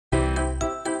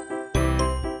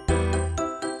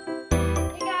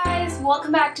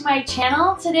welcome back to my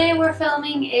channel. Today we're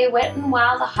filming a Wet n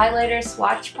Wild highlighter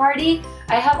swatch party.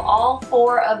 I have all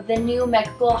 4 of the new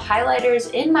Mega Glow highlighters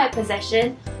in my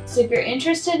possession, so if you're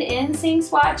interested in seeing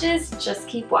swatches, just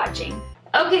keep watching.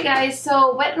 Okay guys,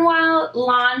 so Wet n Wild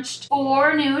launched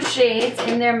 4 new shades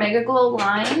in their Mega Glow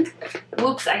line.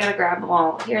 Whoops, I gotta grab them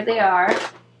all. Here they are.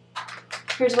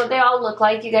 Here's what they all look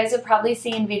like. You guys have probably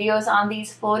seen videos on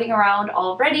these floating around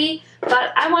already,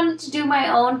 but I wanted to do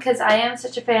my own because I am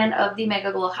such a fan of the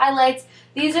Mega Glow highlights.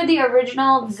 These are the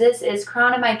originals. This is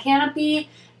Crown of My Canopy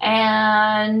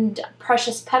and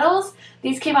Precious Petals.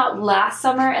 These came out last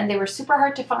summer and they were super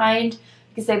hard to find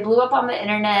because they blew up on the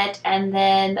internet and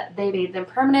then they made them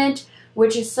permanent,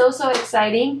 which is so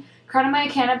exciting. Crown of My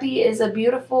Canopy is a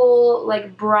beautiful,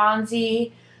 like,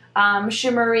 bronzy,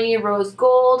 shimmery rose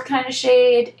gold kind of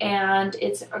shade, and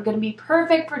it's going to be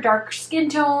perfect for dark skin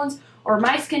tones or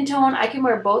my skin tone. I can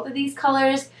wear both of these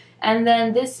colors. And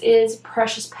then this is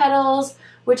Precious Petals,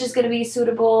 which is going to be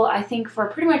suitable, I think, for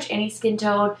pretty much any skin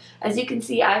tone. As you can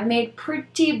see, I've made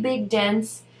pretty big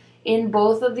dents in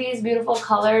both of these beautiful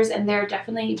colors, and they're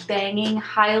definitely banging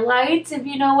highlights, if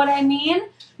you know what I mean.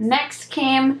 Next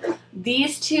came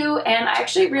these two, and I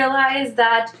actually realized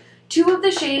that 2 of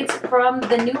the shades from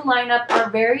the new lineup are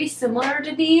very similar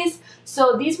to these.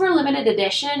 So these were limited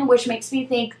edition, which makes me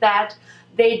think that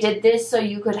they did this so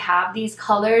you could have these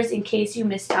colors in case you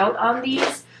missed out on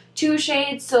these 2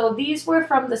 shades. So these were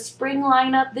from the spring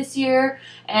lineup this year,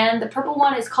 and the purple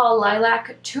one is called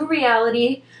Lilac to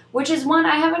Reality, which is one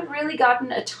I haven't really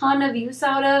gotten a ton of use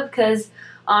out of because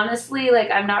honestly, like,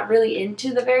 I'm not really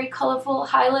into the very colorful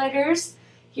highlighters.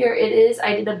 Here it is.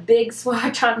 I did a big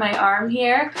swatch on my arm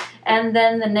here. And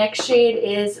then the next shade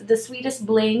is the Sweetest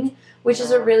Bling, which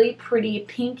is a really pretty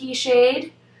pinky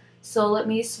shade. So let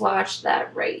me swatch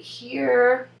that right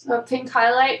here. A pink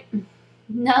highlight.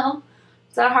 No,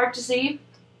 is that hard to see?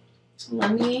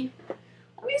 Let me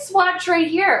swatch right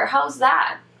here. How's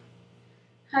that?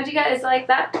 How'd you guys like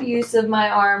that use of my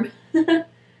arm?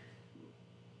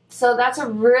 So that's a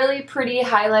really pretty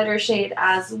highlighter shade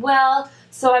as well.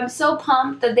 So I'm so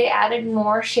pumped that they added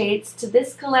more shades to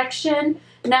this collection.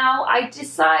 Now, I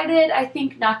decided, I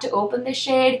think, not to open this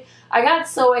shade. I got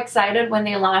so excited when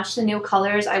they launched the new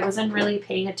colors, I wasn't really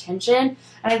paying attention.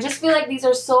 And I just feel like these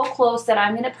are so close that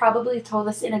I'm going to probably throw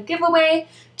this in a giveaway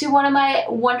to one of my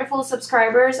wonderful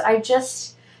subscribers. I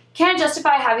just can't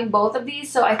justify having both of these,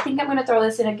 so I think I'm going to throw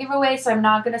this in a giveaway, so I'm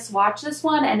not going to swatch this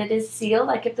one, and it is sealed.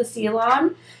 I kept the seal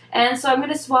on. And so I'm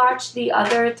going to swatch the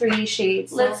other 3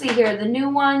 shades. Let's see here, the new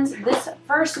ones. This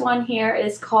first one here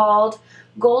is called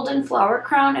Golden Flower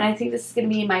Crown, and I think this is going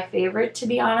to be my favorite, to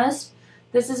be honest.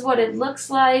 This is what it looks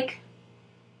like.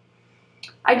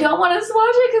 I don't want to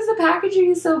swatch it because the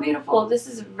packaging is so beautiful. This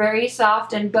is very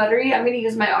soft and buttery. I'm going to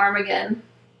use my arm again.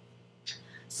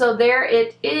 So there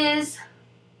it is.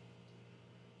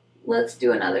 Let's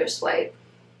do another swipe.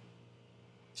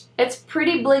 It's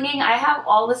pretty blinging. I have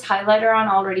all this highlighter on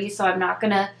already, so I'm not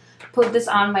going to put this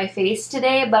on my face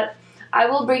today, but I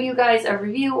will bring you guys a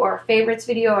review or a favorites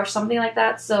video or something like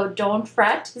that, so don't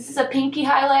fret. This is a pinky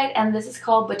highlight, and this is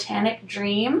called Botanic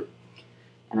Dream.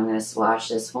 And I'm going to swatch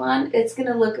this one. It's going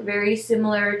to look very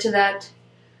similar to that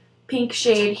pink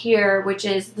shade here, which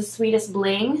is the Sweetest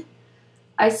Bling.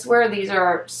 I swear these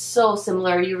are so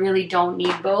similar, you really don't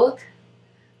need both.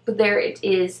 But there it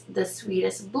is, the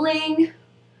Sweetest Bling.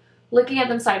 Looking at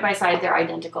them side by side, they're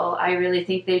identical. I really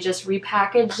think they just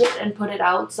repackaged it and put it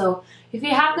out. So if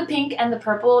you have the pink and the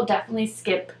purple, definitely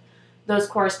skip those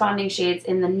corresponding shades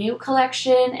in the new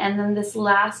collection. And then this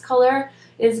last color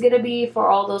is going to be for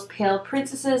all those pale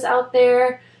princesses out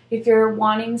there. If you're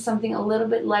wanting something a little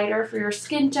bit lighter for your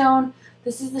skin tone,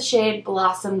 this is the shade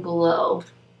Blossom Glow.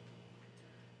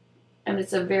 And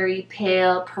it's a very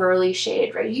pale, pearly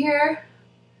shade right here.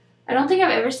 I don't think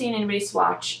I've ever seen anybody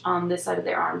swatch on this side of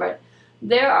their arm, but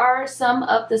there are some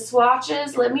of the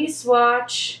swatches. Let me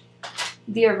swatch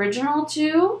the original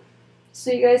 2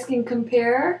 so you guys can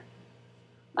compare.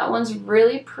 That one's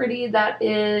really pretty. That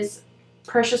is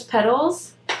Precious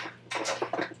Petals.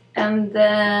 And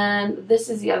then this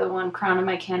is the other one, Crown of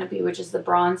My Canopy, which is the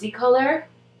bronzy color.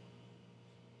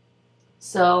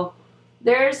 So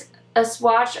there's a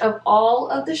swatch of all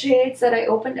of the shades that I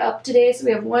opened up today. So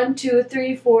we have 1, 2,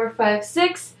 3, 4, 5,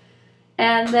 6.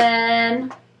 And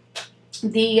then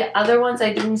the other ones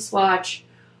I didn't swatch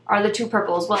are the 2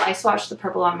 purples. Well, I swatched the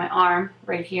purple on my arm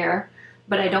right here.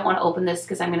 but I don't want to open this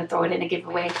because I'm going to throw it in a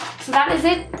giveaway. So that is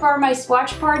it for my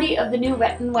swatch party of the new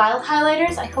Wet n Wild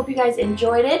highlighters. I hope you guys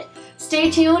enjoyed it.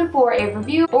 Stay tuned for a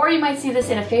review, or you might see this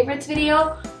in a favorites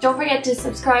video. Don't forget to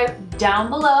subscribe down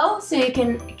below so you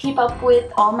can keep up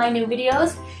with all my new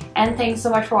videos. And thanks so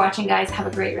much for watching, guys. Have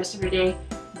a great rest of your day.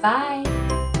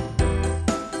 Bye!